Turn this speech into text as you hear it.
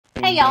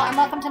Hey y'all, and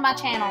welcome to my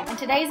channel. In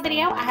today's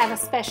video, I have a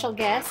special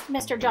guest,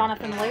 Mr.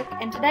 Jonathan Luke,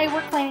 and today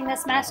we're cleaning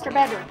this master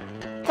bedroom.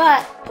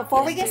 But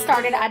before we get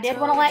started, I did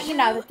want to let you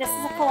know that this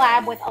is a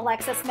collab with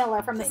Alexis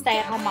Miller from the Stay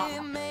at Home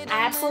Mama.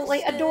 I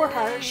absolutely adore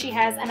her. She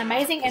has an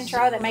amazing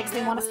intro that makes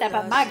me want to step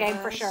up my game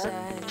for sure.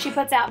 She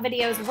puts out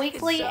videos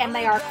weekly, and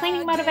they are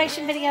cleaning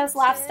motivation videos,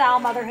 lifestyle,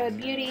 motherhood,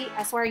 beauty.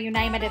 I swear you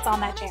name it, it's on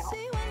that channel.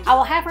 I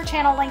will have her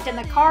channel linked in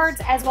the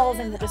cards as well as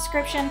in the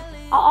description.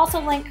 I'll also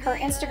link her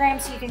Instagram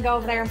so you can go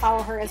over there and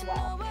follow her as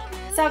well.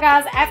 So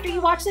guys, after you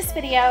watch this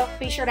video,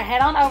 be sure to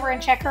head on over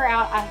and check her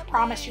out. I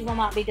promise you will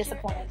not be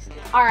disappointed.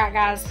 Alright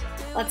guys,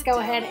 let's go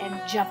ahead and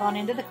jump on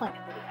into the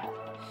cleaning video.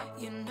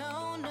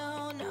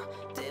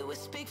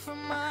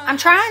 I'm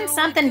trying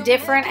something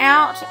different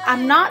out.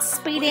 I'm not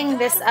speeding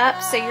this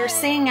up, so you're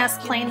seeing us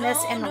clean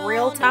this in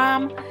real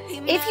time.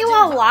 If you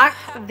all like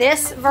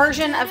this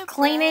version of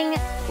cleaning,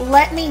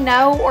 let me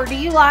know, or do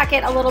you like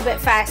it a little bit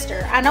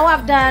faster? I know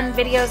I've done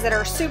videos that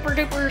are super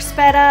duper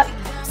sped up,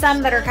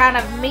 some that are kind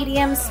of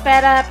medium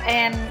sped up,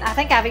 and I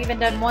think I've even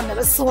done one that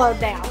was slowed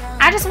down.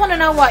 I just want to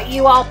know what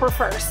you all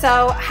prefer,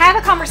 so have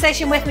a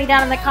conversation with me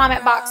down in the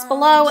comment box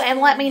below and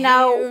let me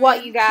know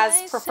what you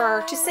guys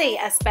prefer to see.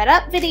 A sped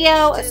up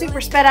video, a super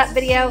sped up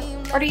video,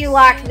 or do you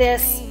like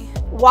this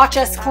watch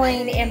us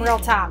clean in real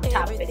time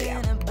type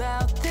video?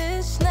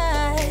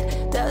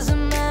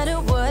 Doesn't matter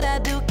what I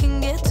do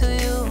can get to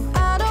you.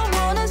 I don't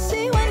wanna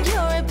see when you're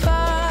at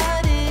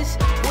parties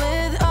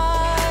with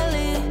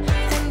Ollie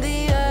and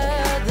the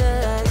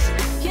others.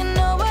 You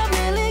know I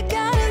really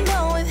got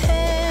along with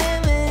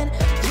him and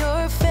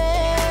your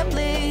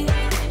family.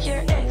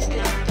 Your ex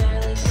did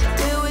barely say.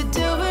 Did we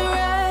do it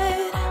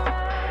right?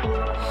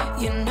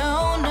 You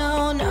know,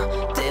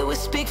 no. Did we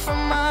speak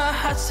from our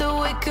hearts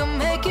so we can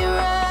make it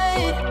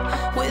right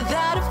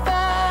without a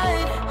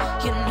fight?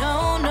 You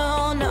know, no.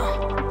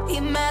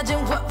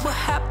 Imagine what would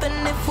happen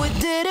if we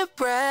did it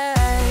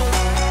right.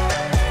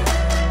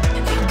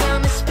 You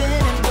got me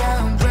spinning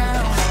round,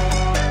 round.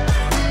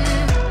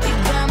 You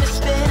got me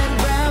spinning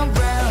round,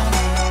 round.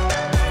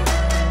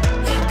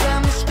 You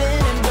got me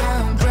spinning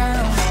round,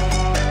 round.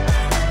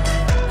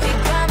 You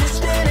got me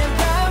spinning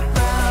round,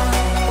 round.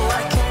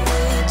 Why can't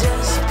we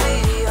just be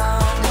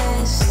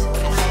honest?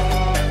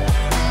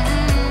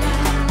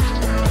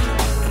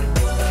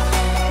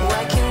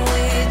 Why can't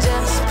we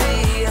just be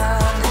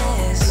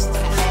honest?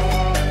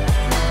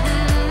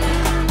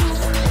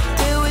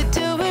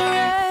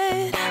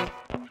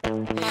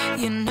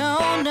 You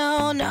know,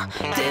 no.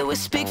 Did we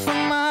speak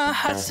from our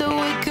hearts so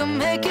we can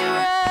make it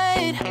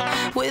right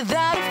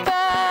without a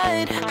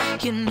fight?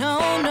 You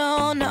know,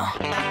 no.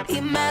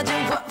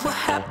 Imagine what would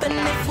happen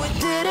if we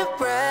did it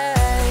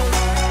right.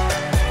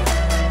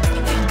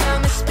 You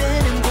got me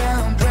spinning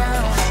round,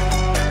 round.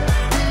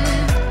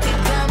 You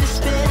got me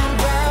spinning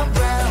round,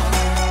 round.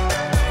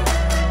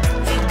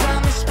 You got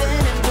me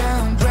spinning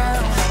round,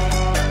 round.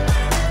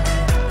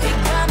 You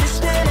got me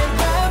spinning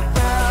round,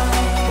 round.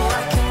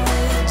 Why can't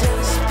we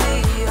just be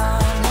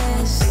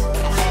honest?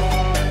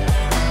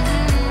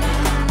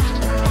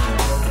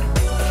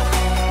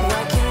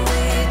 Why can't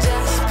we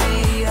just be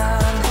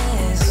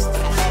honest?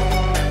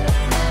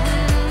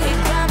 You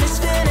got me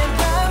spinning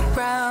round,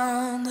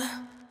 round.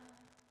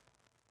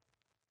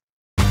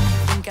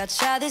 Think I'll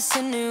try this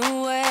a new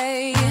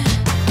way.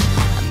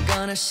 I'm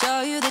gonna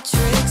show you the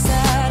tricks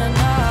that I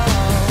know.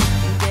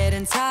 I'm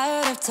getting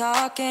tired of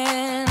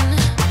talking,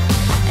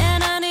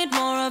 and I need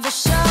more of a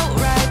show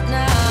right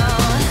now.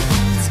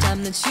 It's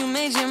time that you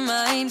made your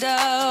mind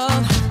up,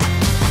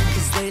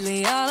 'cause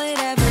lately all it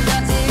ever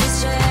does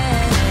is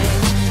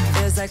change.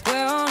 Feels like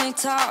we're only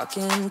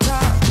talking,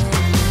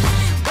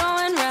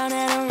 going round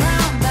and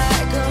around,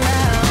 back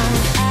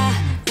around. I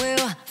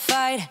will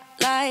fight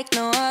like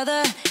no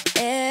other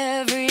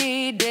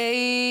every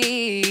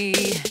day.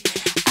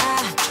 I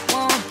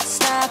won't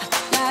stop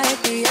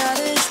like the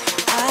others.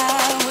 I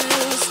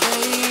will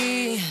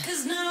stay.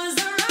 'Cause now is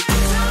the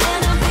right time,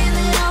 and I'm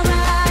feeling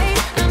alright.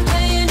 I'm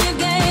playing your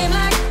game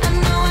like I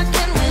know I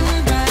can win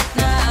right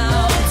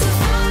now.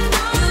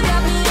 You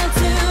got me on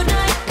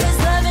tonight, 'cause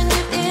loving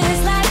you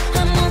is like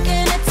I'm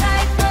walking a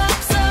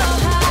tightrope so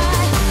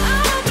high. I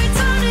won't be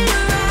turning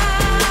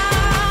around,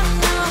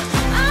 no,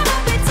 I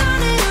won't be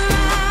turning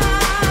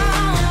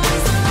around.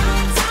 It's the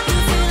right time. You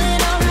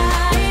feeling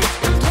alright?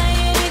 I'm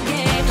playing your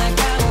game like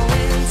I will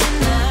win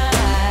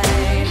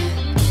tonight.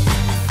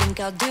 I think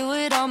I'll do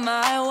it on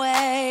my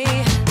way.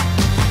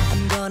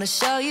 I'm gonna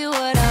show you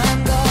what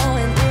I'm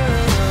going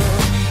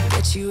through,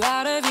 get you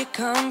out of your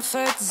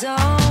comfort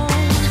zone,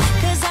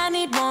 'cause I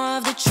need more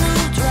of the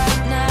truth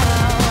right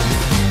now.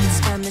 It's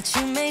time that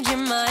you made your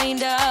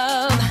mind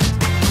up,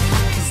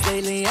 'cause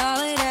lately all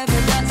it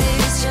ever does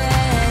is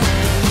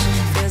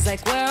change. Feels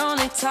like we're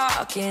only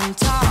talking,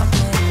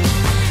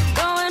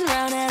 going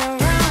round and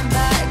around,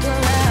 back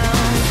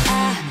around.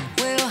 I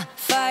will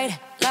fight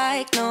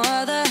like no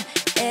other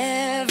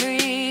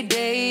every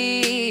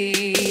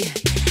day.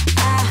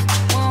 I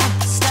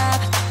won't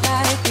stop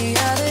like the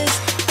others.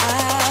 I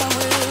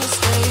will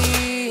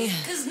stay.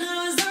 'Cause now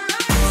is the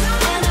right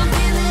time, and I'm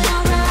feeling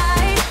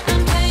alright.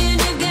 I'm playing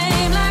your game.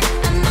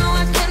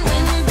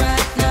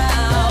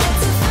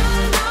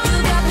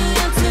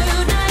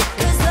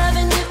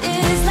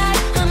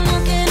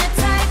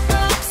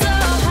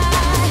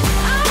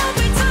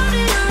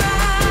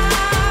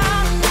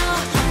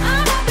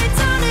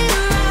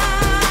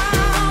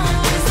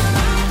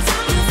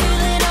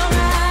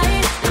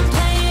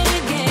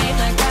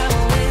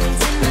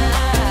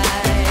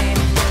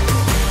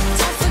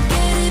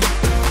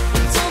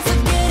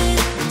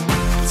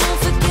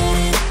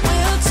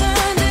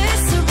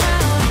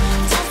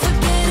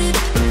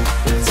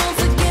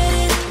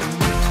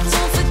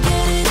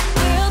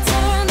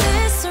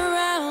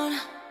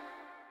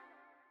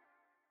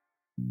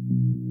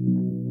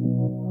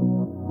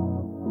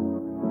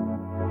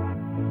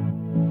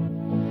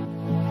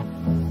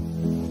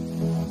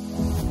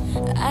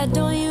 I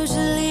don't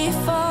usually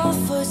fall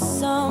for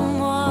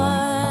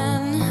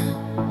someone.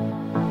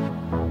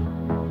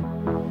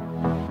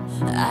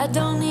 I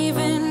don't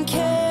even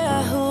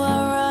care who I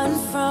run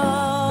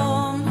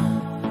from.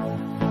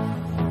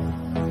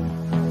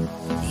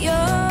 You're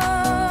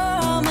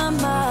on my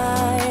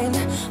mind,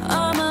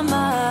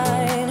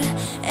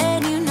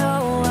 and you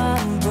know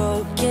I'm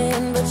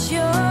broken, but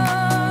you're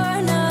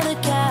not the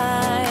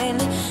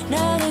kind,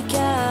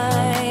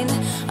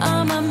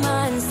 on my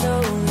mind, so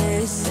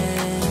listen.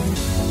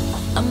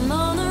 I'm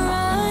on the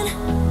run,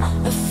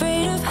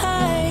 afraid of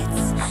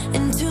heights,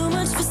 and too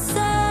much for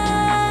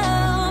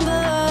sound,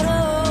 but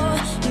oh,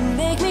 you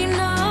make me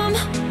numb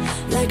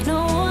like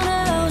no one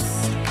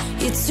else.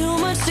 You're too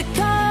much to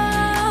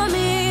calm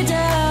me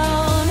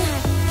down.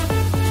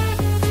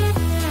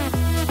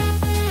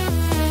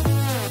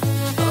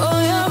 Oh,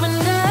 you're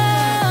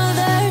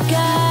another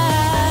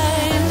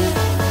kind.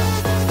 Oh,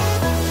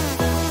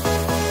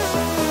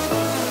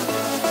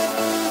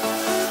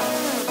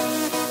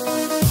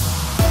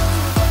 you're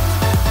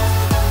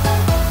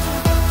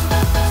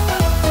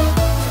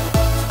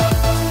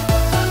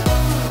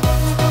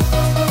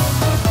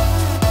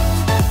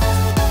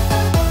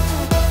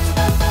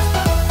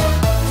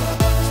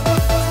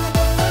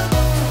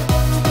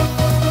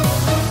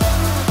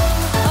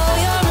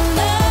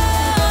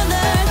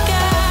another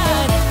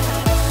kind.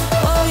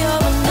 Oh,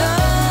 you're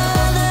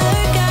another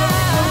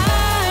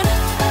kind.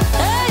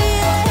 Hey,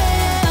 yeah,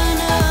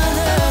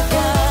 another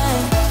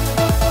kind.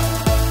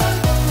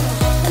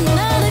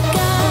 Another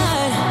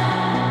kind.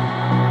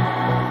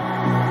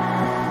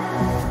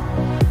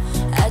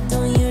 I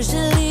don't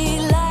usually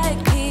like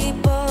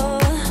people,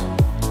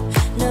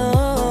 no.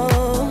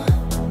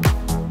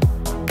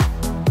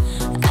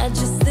 I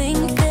just think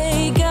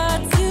they got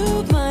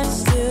too much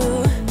to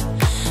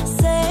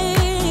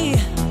say.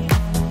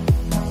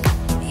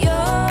 You're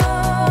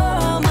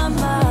on my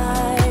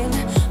mind,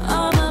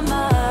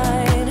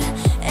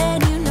 and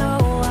you know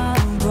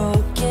I'm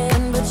broken,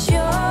 but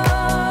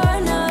you're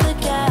not the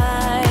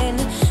kind,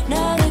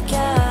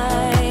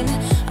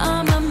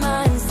 on my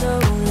mind, so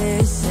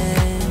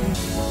listen.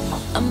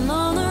 I'm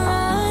on the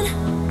run,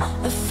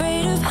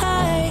 afraid of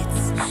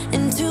heights,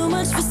 and too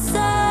much for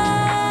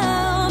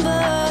sound,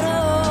 but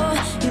oh,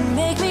 you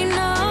make me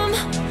numb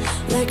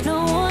like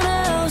no one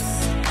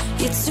else.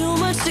 You're too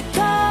much to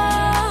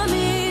calm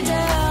me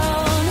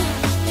down.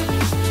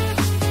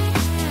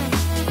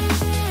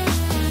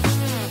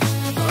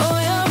 Oh,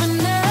 you're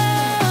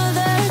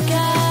another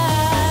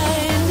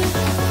kind.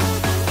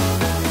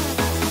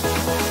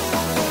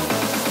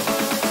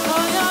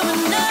 Oh, you're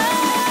another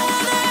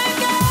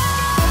kind.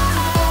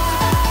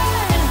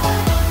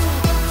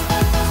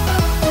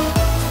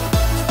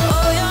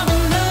 Oh, you're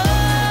another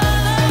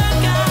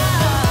kind.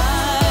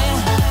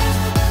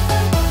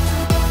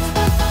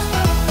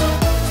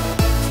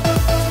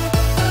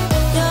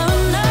 You're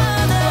another kind. Oh, you're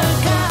another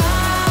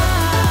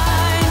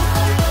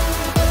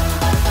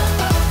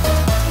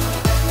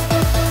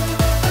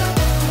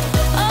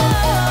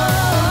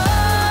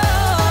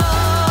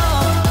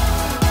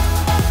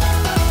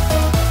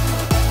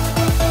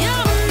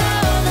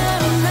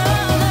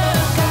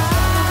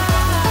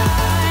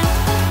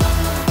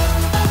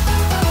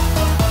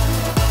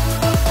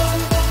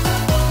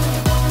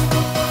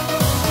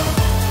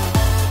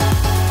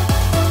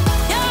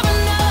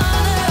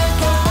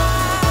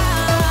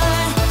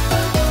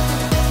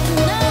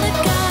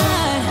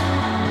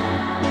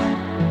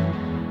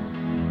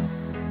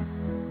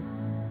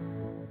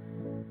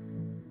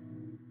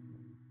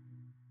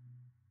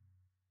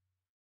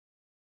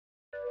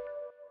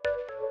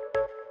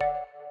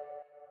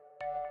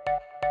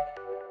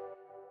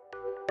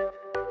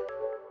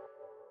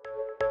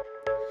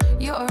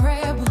You're a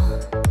rebel,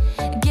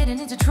 getting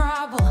into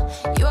trouble.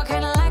 You are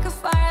kinda like a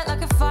fire,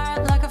 like a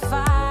fire, like a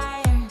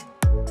fire.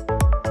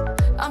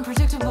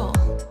 Unpredictable,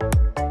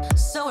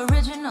 so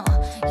original.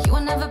 You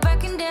are never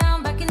backing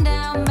down, backing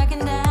down,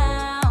 backing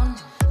down.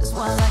 That's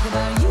what I like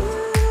about you.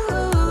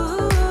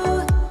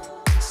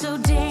 So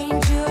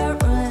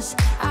dangerous,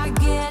 I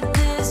get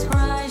this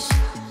rush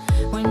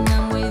when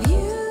I'm with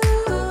you.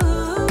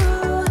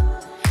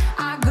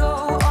 I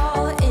go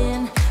all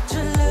in to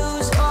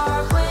lose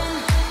or win.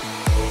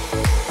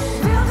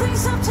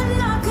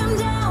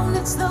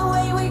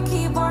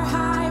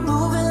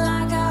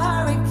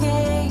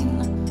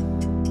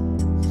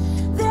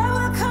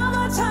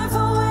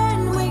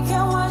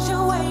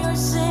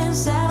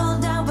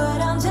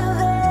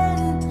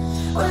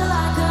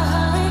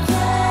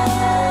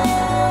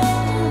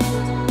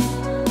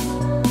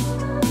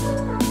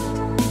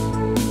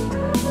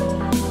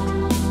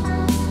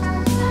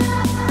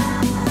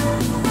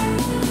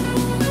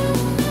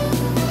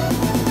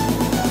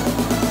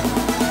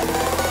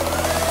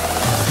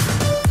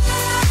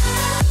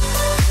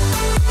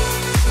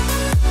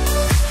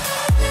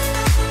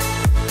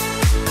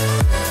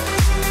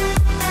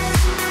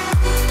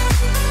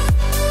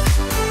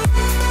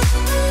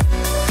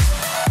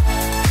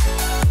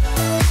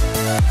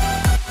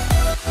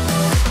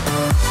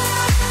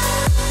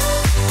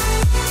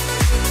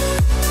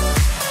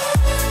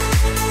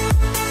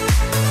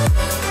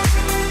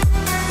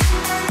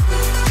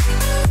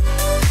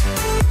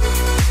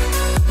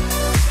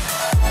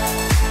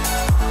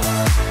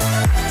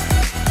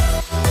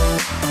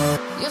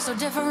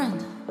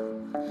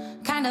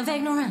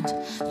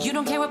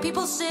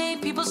 people say,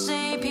 people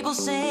say, people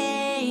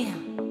say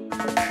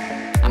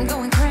I'm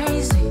going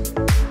crazy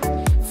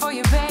for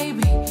you,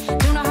 baby.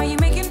 Don't know how you're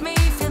making me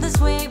feel this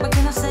way. What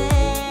can I say?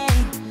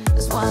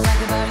 That's what I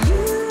like about you.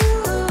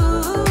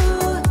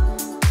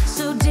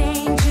 So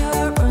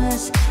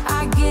dangerous.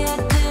 I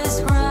get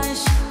this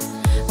rush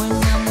when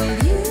I'm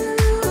with you.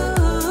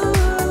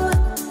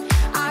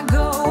 I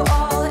go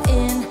all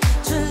in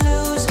to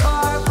lose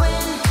or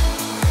win.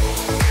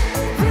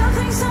 Real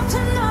things up to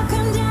knock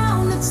them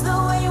down. It's the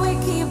way we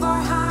keep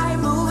our high,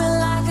 moving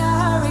like a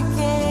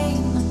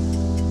hurricane.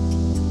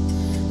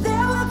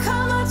 There will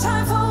come a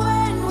time for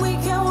when we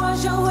can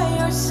wash away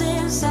our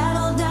sins,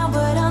 settle down,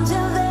 but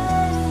until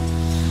then,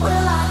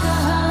 we're like a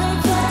hurricane.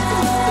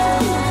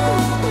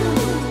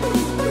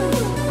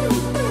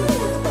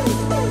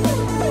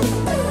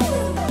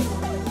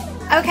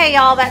 Okay,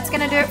 y'all, that's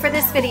going to do it for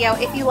this video.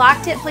 If you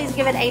liked it, please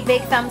give it a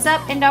big thumbs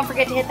up, and don't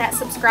forget to hit that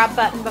subscribe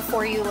button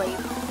before you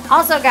leave.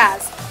 Also,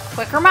 guys,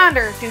 quick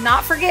reminder, do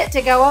not forget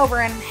to go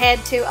over and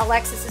head to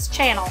Alexis's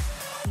channel.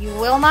 You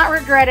will not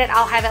regret it.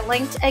 I'll have it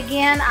linked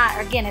again.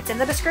 Again, it's in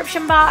the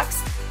description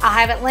box. I'll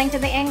have it linked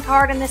in the end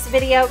card in this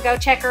video. Go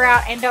check her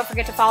out, and don't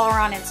forget to follow her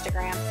on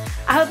Instagram.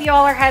 I hope you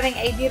all are having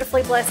a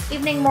beautifully blessed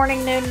evening,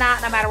 morning, noon,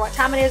 night, no matter what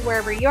time it is,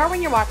 wherever you are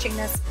when you're watching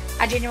this.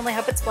 I genuinely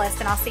hope it's blessed,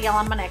 and I'll see y'all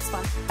on my next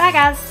one. Bye,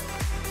 guys.